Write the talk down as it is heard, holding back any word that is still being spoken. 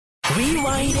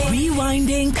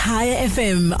Rewinding Kaya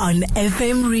FM on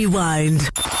FM Rewind.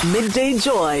 Midday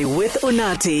Joy with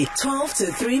Unati, 12 to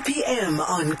 3 p.m.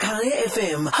 on Kaya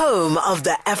FM, home of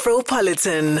the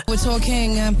Afropolitan. We're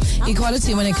talking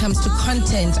equality when it comes to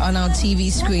content on our TV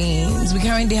screens. We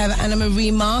currently have Anna Marie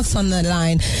Marks on the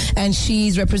line, and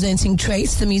she's representing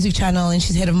Trace, the music channel, and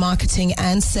she's head of marketing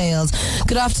and sales.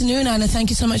 Good afternoon, Anna.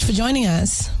 Thank you so much for joining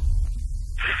us.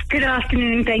 Good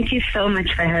afternoon. Thank you so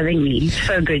much for having me.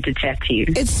 So good to chat to you.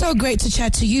 It's so great to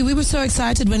chat to you. We were so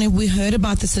excited when we heard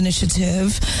about this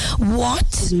initiative. Why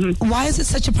is it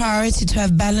such a priority to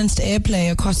have balanced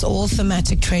airplay across all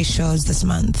thematic Trace shows this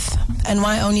month? And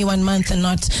why only 1 month and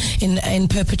not in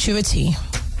perpetuity?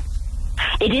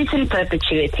 It is in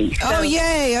perpetuity. So oh,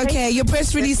 yay. Okay. Your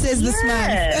press release says this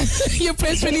month. Your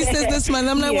press release says this month.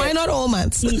 I'm like, why not all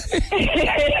months?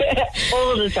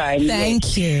 All the time.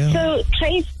 Thank you. So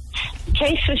Trace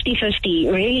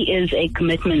 50/50 really is a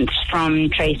commitment from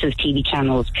Trace's TV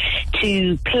channels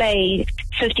to play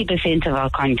 50% of our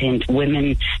content,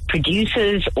 women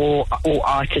producers or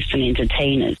artists and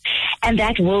entertainers. And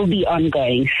that will be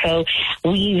ongoing. So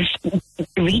we've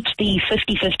reached the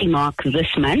 50/50 mark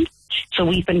this month. So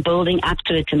we've been building up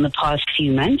to it in the past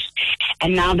few months.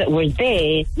 And now that we're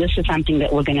there, this is something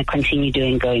that we're going to continue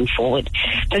doing going forward.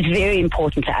 So it's very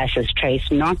important to us as Trace,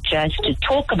 not just to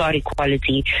talk about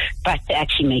equality, but to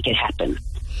actually make it happen.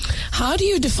 How do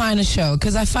you define a show?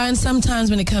 Because I find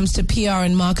sometimes when it comes to PR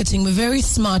and marketing, we're very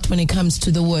smart when it comes to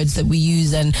the words that we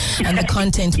use and the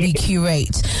content we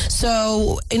curate.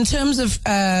 So in terms of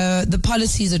the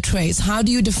policies of Trace, how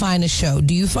do you define a show?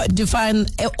 Do you define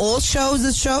all shows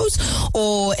as shows?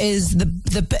 Or is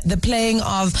the playing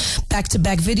of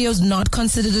back-to-back videos not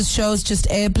considered as shows, just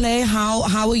airplay?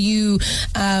 How are you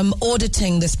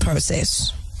auditing this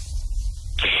process?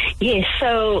 Yes,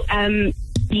 so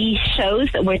the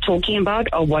shows that we're talking about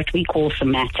are what we call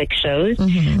thematic shows.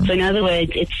 Mm-hmm. So in other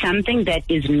words, it's something that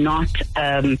is not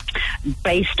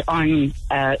based on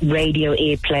radio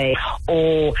airplay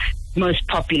or most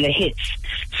popular hits.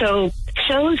 So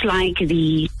shows like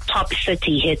the top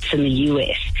city hits in the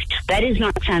US, that is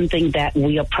not something that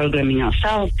we are programming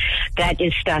ourselves. That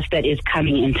is stuff that is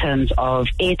coming in terms of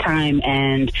airtime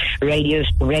and radio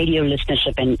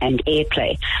listenership and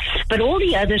airplay. But all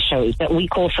the other shows that we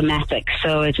call thematic,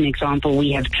 so as an example,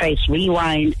 we have Trace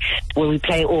Rewind, where we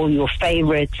play all your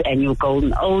favorites and your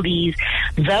golden oldies.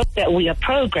 Those that we are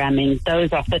programming,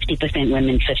 those are 50%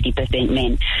 women, 50%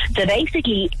 men. So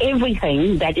basically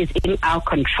everything that is in our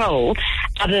control,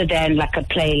 other than like a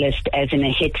playlist as in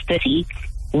a hit 30,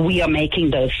 we are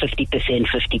making those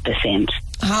 50%.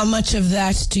 How much of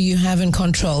that do you have in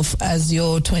control as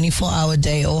your 24-hour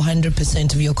day or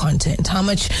 100% of your content? How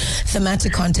much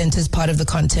thematic content is part of the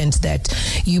content that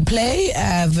you play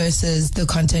versus the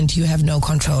content you have no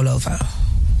control over?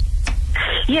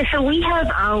 Yeah, so we have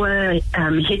our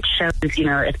hit shows,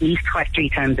 at least 3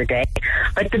 times a day.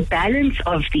 But the balance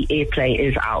of the airplay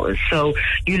is ours. So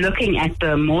you're looking at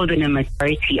the more than a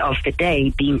majority of the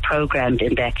day being programmed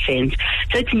in that sense.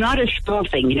 So it's not a small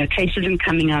thing. Trace isn't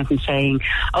coming out and saying,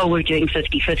 oh, we're doing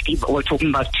 50/50, but we're talking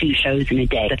about 2 shows in a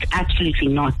day. That's absolutely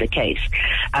not the case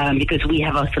because we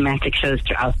have our thematic shows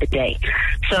throughout the day.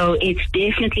 So it's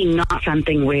definitely not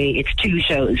something where it's 2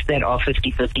 shows that are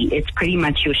 50/50. It's pretty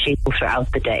much your schedule throughout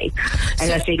the day. As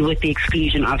I said, with the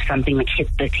exclusion of something like Hit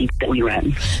 30 that we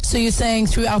run. So you're saying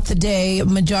throughout the day,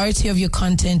 majority of your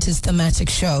content is thematic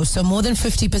shows. So more than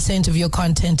 50% of your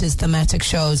content is thematic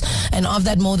shows. And of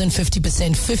that more than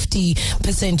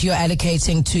 50% you're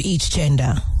allocating to each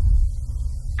gender.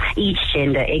 Each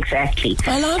gender, exactly.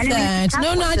 I love that.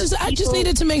 I just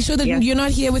needed to make sure that you're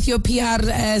not here with your PR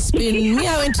spin.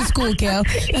 I went to school, Kel.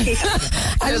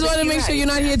 I just want to make sure you're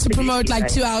not here to promote like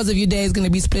 2 hours of your day is going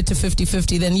to be split to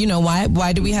 50/50. Then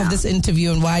why do we have this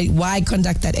interview and why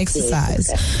conduct that exercise?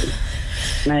 Yes, exactly.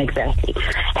 No, exactly.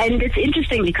 And it's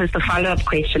interesting because the follow-up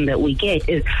question that we get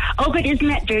is, but isn't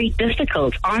that very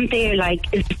difficult? Aren't there,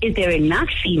 is there enough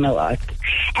female artists?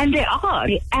 And there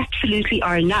absolutely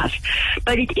are enough.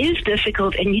 But it is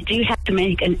difficult, and you do have to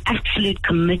make an absolute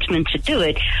commitment to do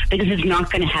it because it's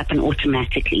not going to happen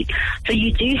automatically. So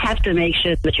you do have to make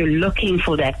sure that you're looking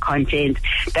for that content,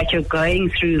 that you're going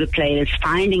through the playlist,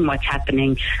 finding what's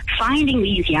happening, finding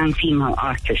these young female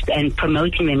artists and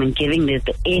promoting them and giving them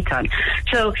the airtime.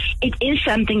 So it is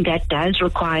something that does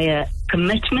require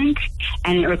commitment,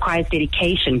 and it requires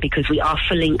dedication, because we are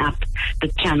filling up the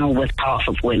channel with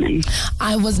powerful women.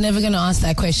 I was never going to ask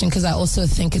that question because I also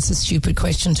think it's a stupid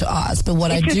question to ask. But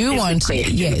what I do want to,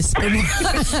 yes,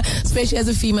 especially as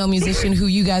a female musician who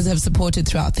you guys have supported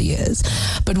throughout the years.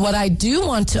 But what I do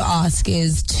want to ask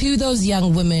is to those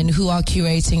young women who are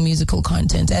curating musical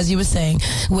content, as you were saying,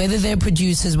 whether they're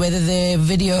producers, whether they're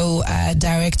video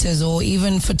directors, or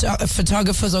even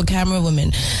photographers or camera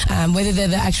women, whether they're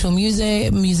the actual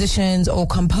musicians or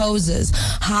composers,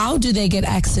 how do they get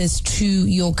access to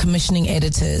your commissioning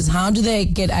editors? How do they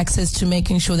get access to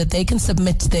making sure that they can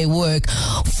submit their work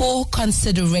for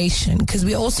consideration? Because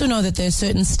we also know that there are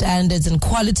certain standards and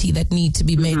quality that need to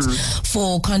be met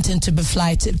for content to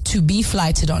be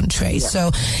flighted on Trace.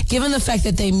 So given the fact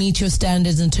that they meet your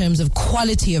standards in terms of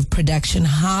quality of production,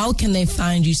 how can they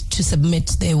find you to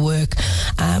submit their work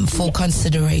for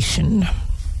consideration?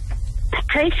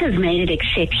 Trace has made it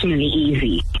exceptionally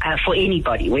easy for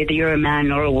anybody, whether you're a man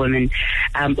or a woman,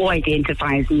 or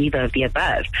identify as neither of the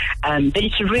above. But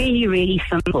it's really, really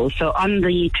simple. So on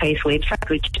the Trace website,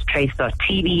 which is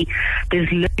trace.tv,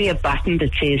 there's literally a button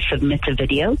that says submit a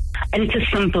video. And it's as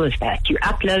simple as that. You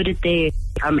upload it there,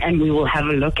 and we will have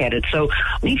a look at it. So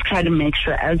we've tried to make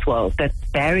sure as well that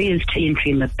barriers to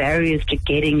entry and the barriers to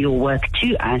getting your work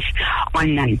to us are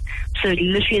none. So it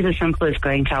literally is as simple as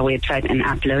going to our website and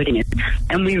uploading it.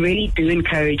 And we really do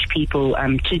encourage people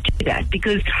to do that,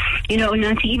 because, you know,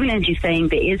 Unati, even as you're saying,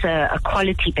 there is a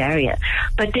quality barrier,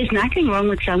 but there's nothing wrong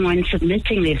with someone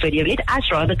submitting their video. Let us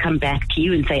rather come back to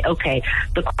you and say, okay,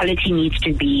 the quality needs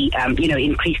to be,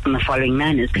 increased in the following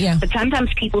manners. Yeah. But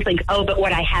sometimes people think, oh, but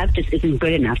what I have just isn't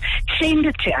good enough. Send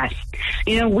it to us.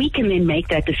 You know, we can then make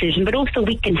that decision, but also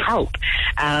we can help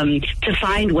to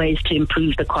find ways to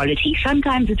improve the quality.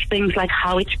 Sometimes it's things like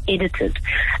how it's edited,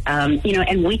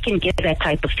 and we can give that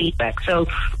type of feedback. So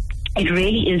it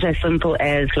really is as simple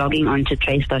as logging on to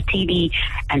trace.tv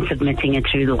and submitting it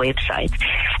through the website.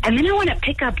 And then I want to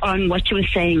pick up on what you were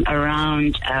saying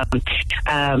around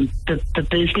the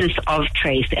business of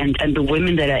Trace and the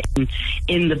women that are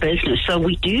in the business. So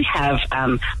we do have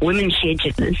women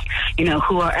schedulers,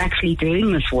 who are actually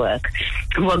doing this work,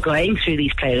 who are going through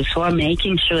these playlists, who are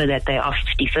making sure that they are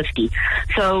 50-50.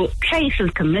 So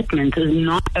Trace's commitment is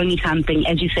not only something,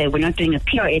 as you say, we're not doing a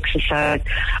PR exercise.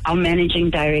 Our managing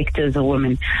director is a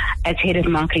woman. As head of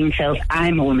marketing and sales,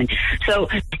 I'm a woman. So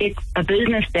it's a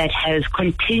business that has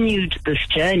continued this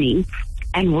journey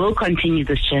and will continue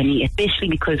this journey, especially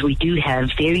because we do have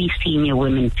very senior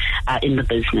women in the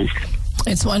business.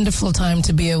 It's a wonderful time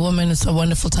to be a woman. It's a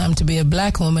wonderful time to be a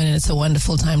black woman. And it's a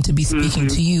wonderful time to be speaking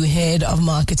to you, head of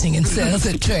marketing and sales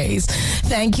at Trace.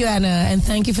 Thank you, Anna. And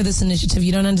thank you for this initiative.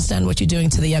 You don't understand what you're doing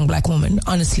to the young black woman,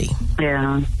 honestly.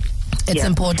 Yeah. It's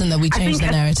important that we change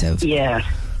the narrative. Yeah.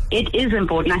 It is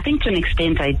important. I think to an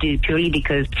extent I do, purely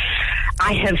because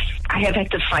I have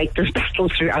had to fight this battle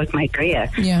throughout my career.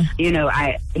 Yeah.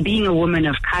 Being a woman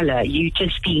of color, you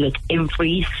just feel it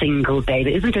every single day.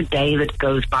 There isn't a day that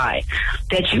goes by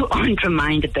that you aren't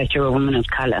reminded that you're a woman of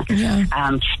color. Yeah.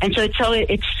 And so it's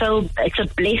a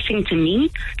blessing to me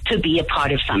to be a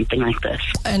part of something like this.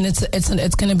 And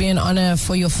it's going to be an honor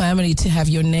for your family to have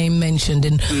your name mentioned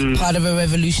in part of a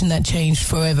revolution that changed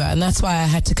forever. And that's why I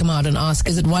had to come out and ask: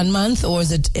 is it 1 month or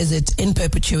is it in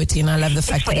perpetuity? And I love the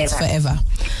fact that it's forever.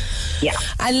 Yeah.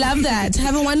 I love that.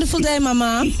 Have a wonderful day,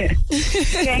 Mama.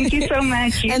 Thank you so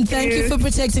much. And thank you for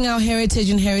protecting our heritage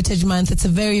and Heritage Month. It's a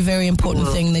very, very important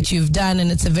thing that you've done, and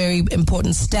it's a very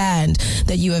important stand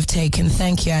that you have taken.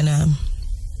 Thank you, Anna.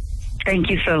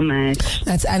 Thank you so much.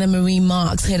 That's Anna Marie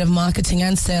Marks, head of marketing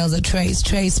and sales at Trace.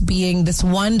 Trace being this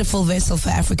wonderful vessel for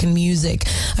African music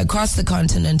across the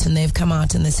continent, and they've come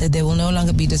out and they said there will no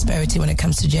longer be disparity when it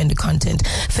comes to gender content.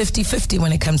 50-50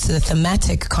 when it comes to the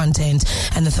thematic content,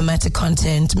 and the thematic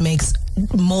content makes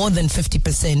more than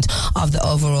 50% of the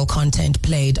overall content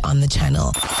played on the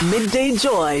channel. Midday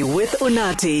Joy with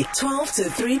Unati, 12 to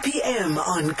 3 p.m.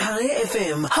 on Kaya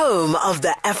FM, home of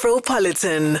the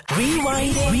Afropolitan.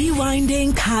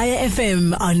 Rewinding Kaya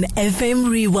FM on FM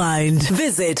Rewind.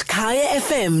 Visit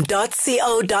kayafm.co.za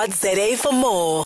for more.